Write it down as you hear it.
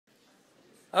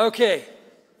Okay.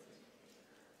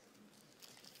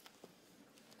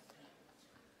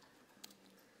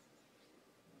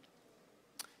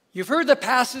 You've heard the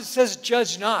passage that says,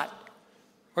 judge not,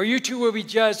 or you too will be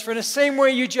judged. For in the same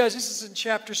way you judge, this is in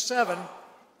chapter 7,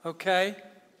 okay?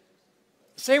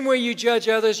 The same way you judge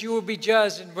others, you will be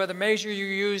judged, and by the measure you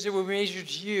use, it will be measured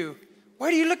to you.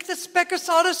 Why do you look at the speck of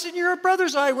sawdust in your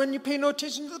brother's eye when you pay no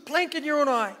attention to the plank in your own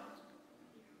eye?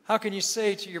 How can you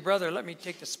say to your brother, let me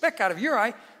take the speck out of your eye,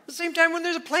 at the same time when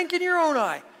there's a plank in your own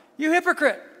eye? You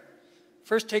hypocrite!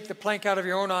 First take the plank out of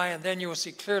your own eye, and then you will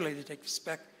see clearly to take the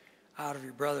speck out of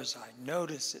your brother's eye.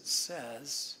 Notice it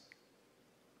says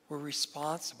we're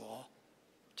responsible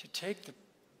to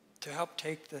help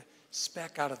take the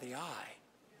speck out of the eye,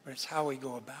 but it's how we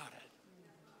go about it.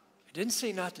 It didn't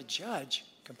say not to judge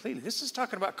completely. This is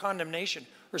talking about condemnation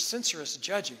or censorious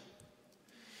judging.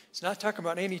 It's not talking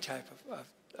about any type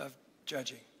of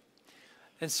judging.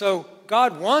 And so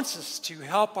God wants us to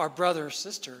help our brother or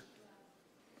sister.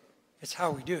 It's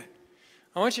how we do it.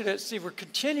 I want you to see we're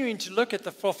continuing to look at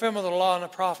the fulfillment of the law and the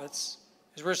prophets,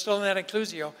 as we're still in that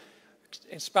inclusio,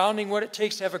 expounding what it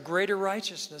takes to have a greater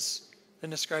righteousness than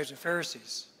the scribes and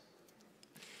Pharisees.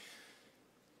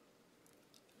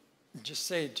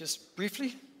 Just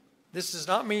briefly, this does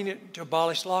not mean to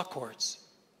abolish law courts.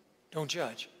 Don't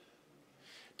judge.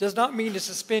 Does not mean to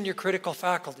suspend your critical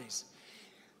faculties.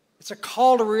 It's a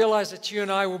call to realize that you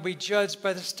and I will be judged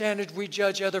by the standard we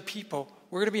judge other people.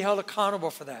 We're going to be held accountable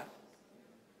for that.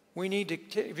 We need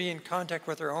to be in contact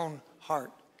with our own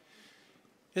heart.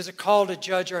 It is a call to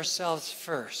judge ourselves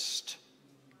first.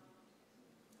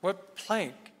 What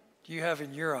plank do you have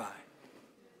in your eye?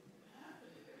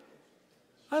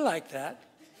 I like that.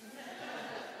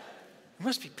 It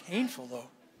must be painful, though.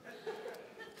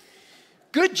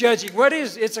 Good judging, what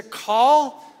is? It's a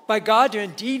call by God to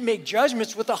indeed make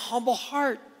judgments with a humble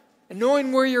heart and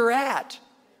knowing where you're at,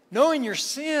 knowing your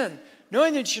sin,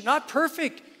 knowing that you're not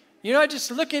perfect. You're not just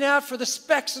looking out for the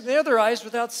specks in the other eyes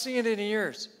without seeing it in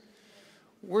yours.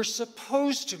 We're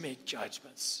supposed to make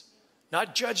judgments.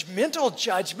 Not judgmental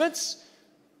judgments,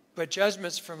 but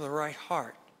judgments from the right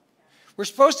heart. We're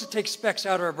supposed to take specks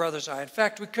out of our brother's eye. In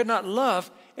fact, we could not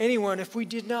love anyone if we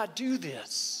did not do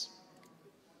this.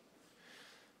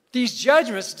 These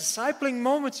judgments, discipling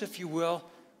moments, if you will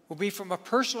be from a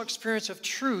personal experience of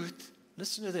truth.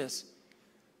 Listen to this.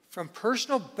 From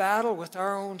personal battle with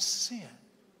our own sin.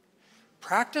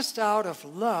 Practiced out of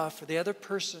love for the other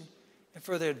person and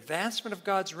for the advancement of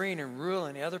God's reign and rule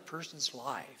in the other person's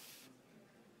life.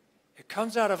 It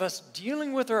comes out of us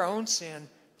dealing with our own sin.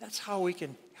 That's how we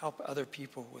can help other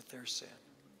people with their sin.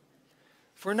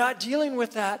 If we're not dealing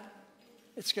with that,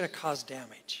 it's going to cause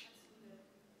damage.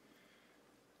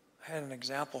 I had an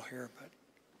example here, but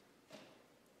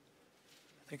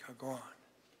I think I'll go on.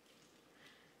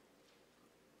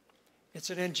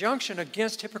 It's an injunction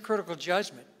against hypocritical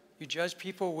judgment. You judge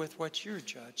people with what you're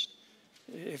judged.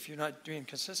 If you're not being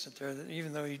consistent there,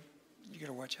 even though you got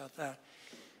to watch out that.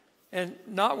 And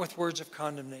not with words of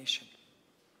condemnation.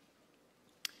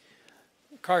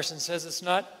 Carson says it's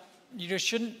not,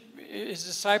 shouldn't, his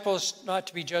disciples not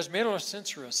to be judgmental or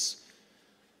censorious.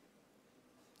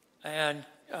 And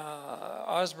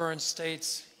Osborne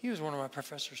states, he was one of my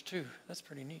professors too. That's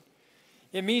pretty neat.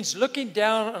 It means looking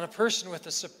down on a person with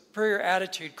a superior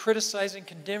attitude, criticizing,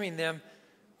 condemning them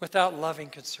without loving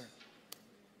concern.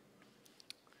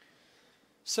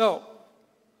 So,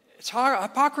 it's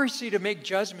hypocrisy to make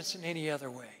judgments in any other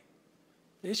way.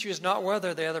 The issue is not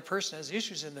whether the other person has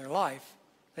issues in their life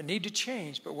that need to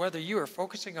change, but whether you are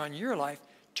focusing on your life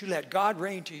to let God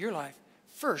reign to your life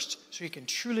first so you can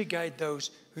truly guide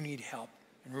those who need help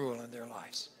and rule in their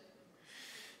lives.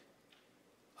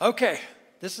 Okay,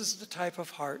 this is the type of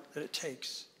heart that it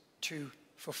takes to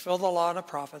fulfill the law and the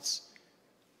prophets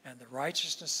and the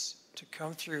righteousness to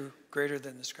come through greater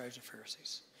than the scribes and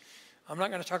Pharisees. I'm not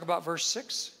going to talk about verse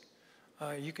 6.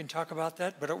 You can talk about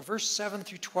that. But verse 7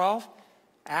 through 12,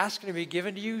 ask and it will be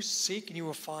given to you, seek and you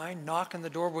will find, knock and the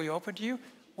door will be open to you.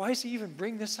 Why does he even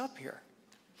bring this up here?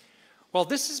 Well,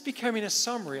 this is becoming a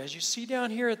summary. As you see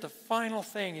down here at the final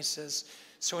thing, he says,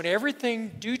 so in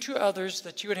everything do to others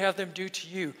that you would have them do to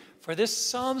you. For this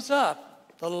sums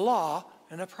up the law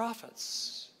and the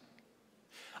prophets.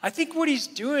 I think what he's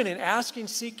doing in asking,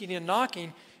 seeking, and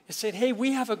knocking is saying, hey,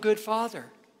 we have a good Father.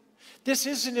 This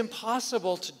isn't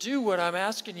impossible to do what I'm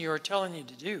asking you or telling you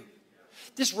to do.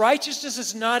 This righteousness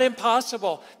is not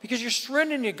impossible because you're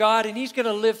surrendering to God and he's going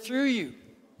to live through you.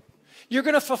 You're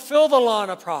going to fulfill the law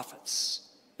and the prophets.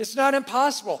 It's not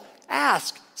impossible.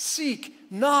 Ask, seek,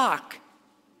 knock.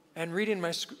 And reading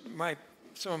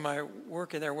some of my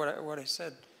work in there, what I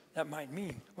said that might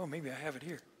mean. Well, maybe I have it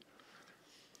here.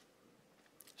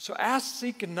 So ask,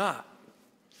 seek, and knock.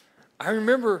 I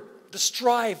remember the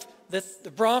strive that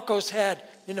the Broncos had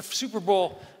in the Super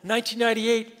Bowl in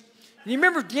 1998. And you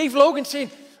remember Dave Logan saying,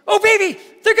 "Oh, baby,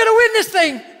 they're going to win this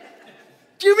thing."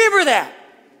 Do you remember that?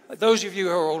 Those of you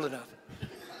who are old enough.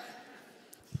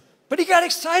 But he got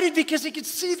excited because he could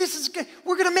see this is good.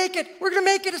 We're going to make it. We're going to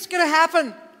make it. It's going to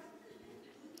happen.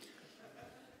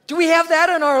 Do we have that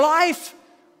in our life?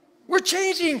 We're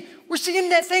changing. We're seeing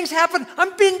that things happen.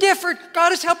 I'm being different.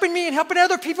 God is helping me and helping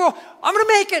other people. I'm going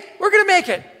to make it. We're going to make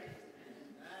it.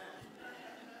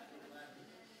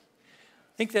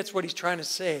 I think that's what he's trying to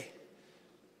say.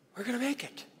 We're going to make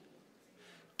it.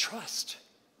 Trust.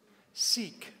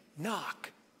 Seek.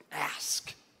 Knock.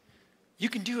 Ask. You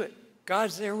can do it.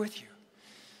 God's there with you.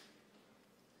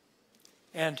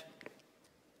 And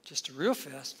just real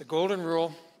fast, the golden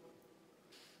rule,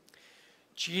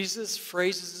 Jesus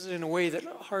phrases it in a way that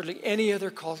hardly any other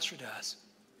culture does.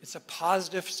 It's a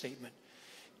positive statement.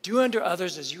 Do unto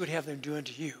others as you would have them do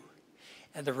unto you.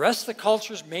 And the rest of the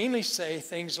cultures mainly say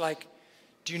things like,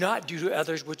 do not do to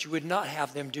others what you would not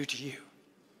have them do to you.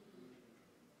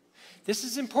 This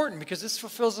is important because this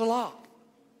fulfills the law.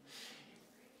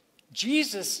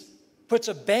 Jesus puts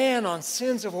a ban on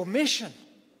sins of omission.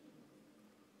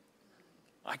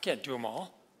 I can't do them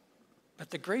all,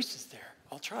 but the grace is there.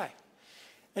 I'll try.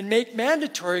 And make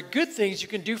mandatory good things you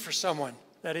can do for someone.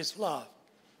 That is love.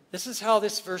 This is how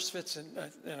this verse fits in,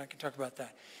 and I can talk about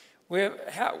that.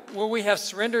 We have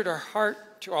surrendered our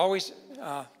heart to always,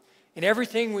 in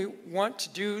everything we want to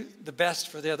do the best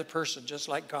for the other person, just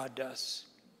like God does.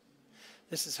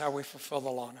 This is how we fulfill the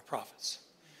law and the prophets.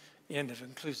 End of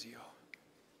inclusio.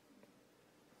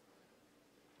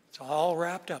 It's all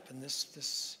wrapped up in the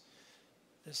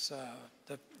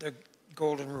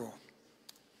golden rule.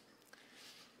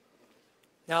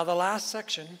 Now the last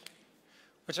section,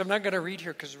 which I'm not going to read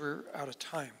here because we're out of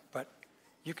time, but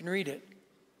you can read it.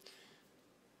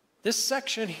 This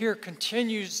section here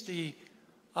continues the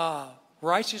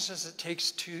righteousness it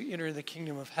takes to enter the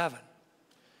kingdom of heaven.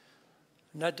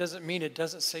 And that doesn't mean it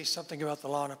doesn't say something about the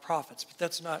law and the prophets, but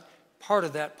that's not part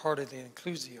of the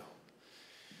inclusio.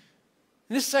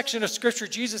 In this section of Scripture,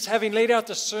 Jesus, having laid out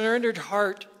the surrendered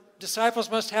heart,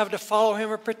 disciples must have to follow him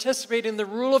or participate in the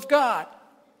rule of God.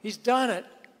 He's done it.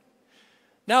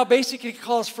 Now basically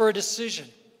calls for a decision.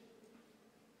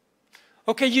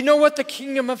 Okay, you know what the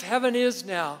kingdom of heaven is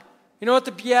now. You know what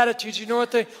the Beatitudes, you know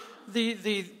what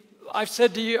I've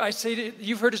said to you,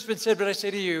 you've heard it's been said, but I say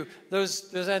to you,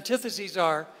 those antitheses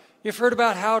are, you've heard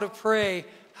about how to pray,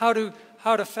 how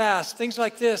to fast, things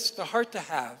like this, the heart to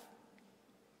have.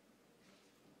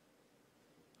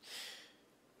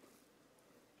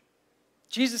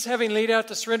 Jesus, having laid out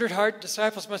the surrendered heart,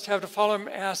 disciples must have to follow him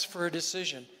and ask for a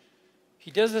decision. He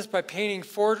does this by painting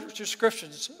 4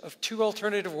 descriptions of 2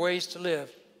 alternative ways to live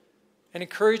and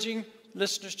encouraging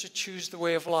listeners to choose the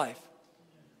way of life.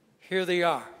 Here they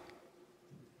are.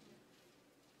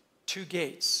 2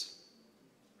 gates.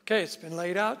 Okay, it's been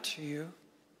laid out to you,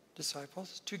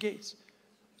 disciples, 2 gates.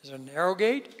 There's a narrow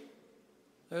gate,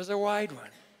 there's a wide one.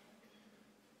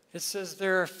 It says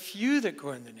there are few that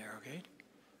go in the narrow gate.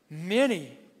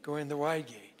 Many go in the wide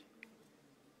gate.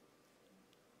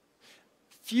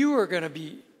 Few are going to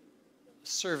be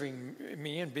serving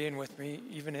me and being with me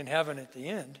even in heaven at the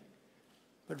end.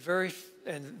 But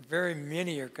very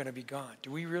many are going to be gone.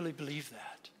 Do we really believe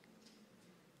that?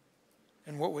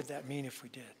 And what would that mean if we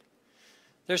did?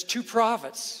 There's 2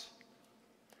 prophets.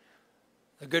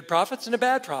 The good prophets and the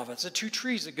bad prophets. The 2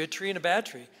 trees, a good tree and a bad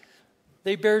tree.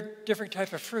 They bear different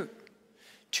type of fruit.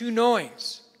 2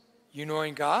 knowings. You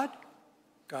knowing God,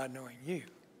 God knowing you.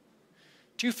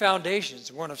 2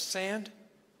 foundations, one of sand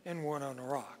and one on a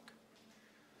rock.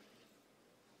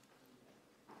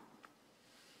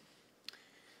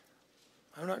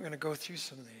 I'm not going to go through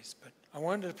some of these, but I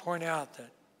wanted to point out that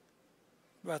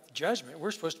about the judgment,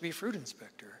 we're supposed to be a fruit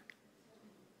inspector.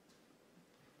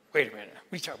 Wait a minute,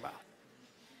 what are you talking about?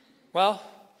 Well,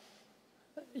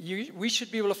 we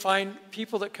should be able to find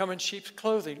people that come in sheep's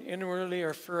clothing, inwardly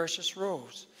are ferocious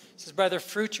robes. It says, by their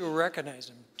fruit you will recognize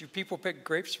them. Do people pick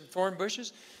grapes from thorn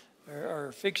bushes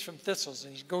or figs from thistles?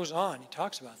 And he goes on, he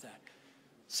talks about that.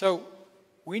 So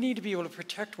we need to be able to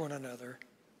protect one another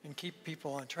and keep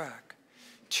people on track.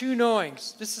 2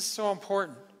 knowings. This is so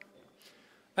important.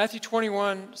 Matthew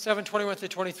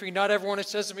 7:21-23. Not everyone that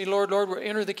says to me, Lord, Lord, will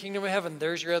enter the kingdom of heaven.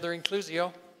 There's your other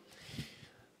inclusio.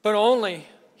 But only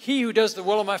he who does the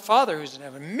will of my Father who's in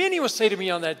heaven. Many will say to me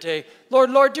on that day, Lord,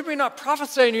 Lord, did we not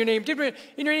prophesy in your name? Did we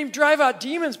in your name drive out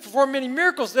demons, perform many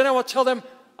miracles? Then I will tell them,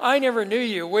 I never knew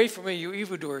you. Away from me, you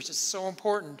evildoers. It's so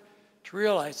important to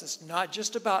realize it's not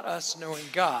just about us knowing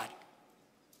God.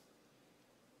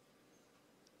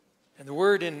 And the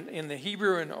word in the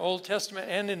Hebrew and Old Testament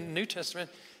and in the New Testament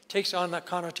takes on that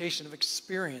connotation of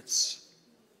experience.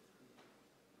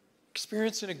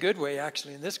 Experience in a good way,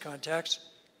 actually, in this context,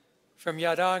 from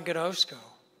yada and gnosko.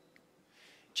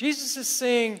 Jesus is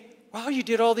saying, wow, you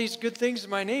did all these good things in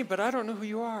my name, but I don't know who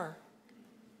you are.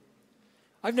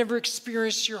 I've never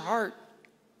experienced your heart.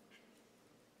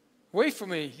 Away from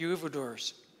me, you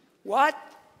evildoers. What?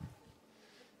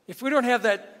 If we don't have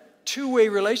that two-way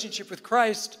relationship with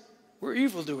Christ, we're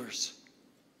evildoers.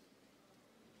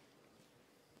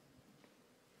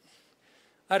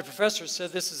 I had a professor who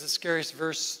said this is the scariest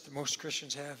verse that most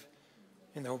Christians have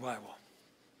in the whole Bible.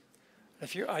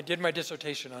 I did my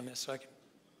dissertation on this, so I can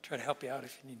try to help you out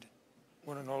if you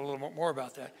want to know a little more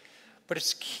about that. But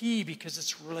it's key because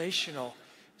it's relational.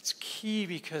 It's key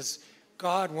because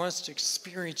God wants to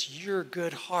experience your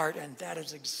good heart, and that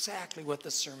is exactly what the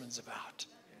sermon's about.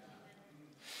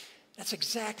 That's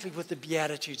exactly what the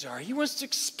Beatitudes are. He wants to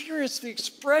experience the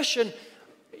expression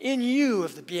in you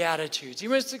of the Beatitudes. He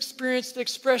wants to experience the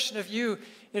expression of you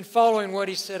in following what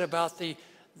he said about the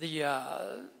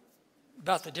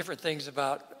different things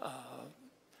about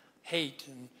hate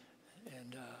and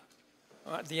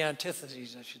the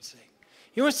antitheses, I should say.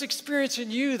 He wants to experience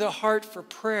in you the heart for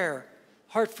prayer,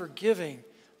 heart for giving,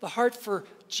 the heart for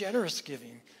generous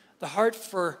giving, the heart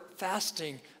for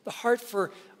fasting, the heart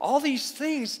for all these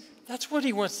things. That's what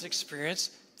he wants to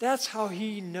experience. That's how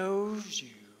he knows you.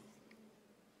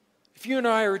 If you and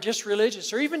I are just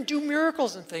religious or even do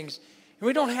miracles and things, and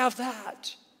we don't have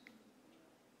that,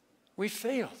 we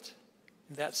failed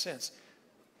in that sense.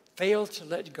 Failed to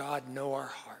let God know our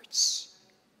hearts.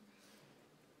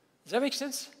 Does that make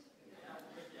sense?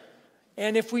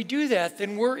 And if we do that,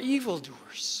 then we're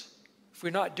evildoers. If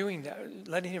we're not doing that,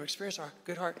 letting him experience our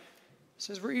good heart, it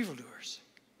says we're evildoers.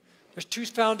 There's two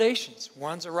foundations.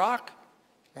 One's a rock,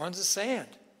 one's a sand.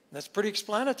 That's pretty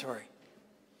explanatory.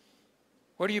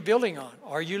 What are you building on?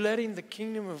 Are you letting the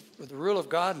kingdom of the rule of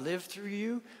God live through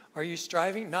you? Are you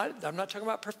striving? I'm not talking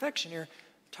about perfection here.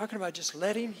 I'm talking about just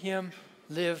letting him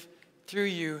live through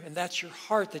you, and that's your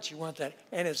heart that you want that,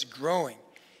 and it's growing.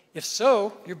 If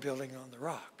so, you're building on the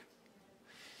rock.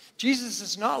 Jesus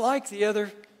is not like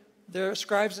the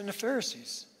scribes and the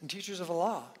Pharisees and teachers of the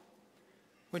law.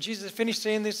 When Jesus finished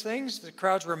saying these things, the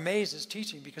crowds were amazed at his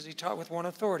teaching because he taught with one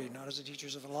authority, not as the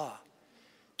teachers of the law.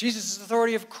 Jesus is the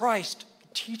authority of Christ,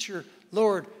 teacher,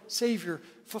 Lord, Savior,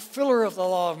 fulfiller of the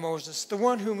law of Moses, the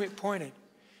one whom he appointed.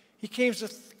 He claims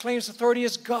authority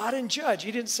as God and judge.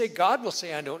 He didn't say God will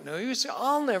say, I don't know you. He said,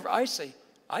 I say,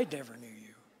 I never knew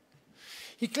you.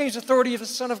 He claims authority of the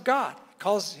Son of God. He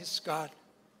calls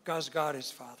God's God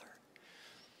his Father.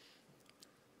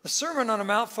 The Sermon on the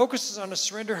Mount focuses on the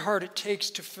surrendered heart it takes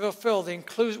to fulfill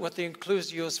what the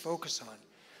inclusios focus on.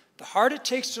 The heart it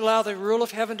takes to allow the rule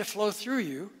of heaven to flow through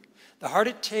you. The heart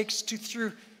it takes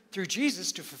through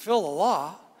Jesus to fulfill the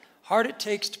law. Heart it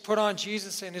takes to put on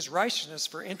Jesus and his righteousness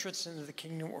for entrance into the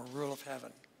kingdom or rule of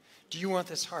heaven. Do you want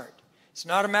this heart? It's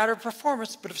not a matter of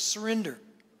performance, but of surrender.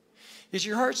 Is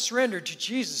your heart surrendered to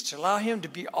Jesus to allow him to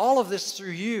be all of this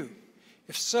through you?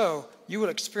 If so, you will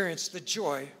experience the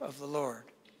joy of the Lord.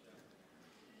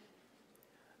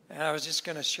 And I was just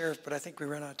going to share it, but I think we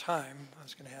ran out of time.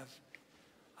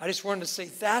 I just wanted to say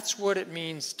that's what it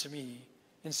means to me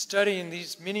in studying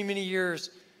these many, many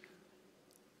years,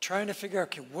 trying to figure out,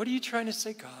 okay, what are you trying to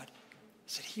say, God? I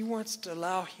said, he wants to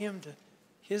allow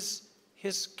his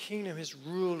kingdom, his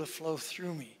rule to flow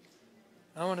through me.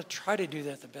 I want to try to do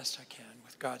that the best I can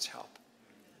with God's help.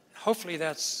 Hopefully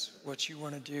that's what you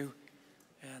want to do.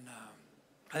 And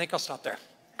I think I'll stop there.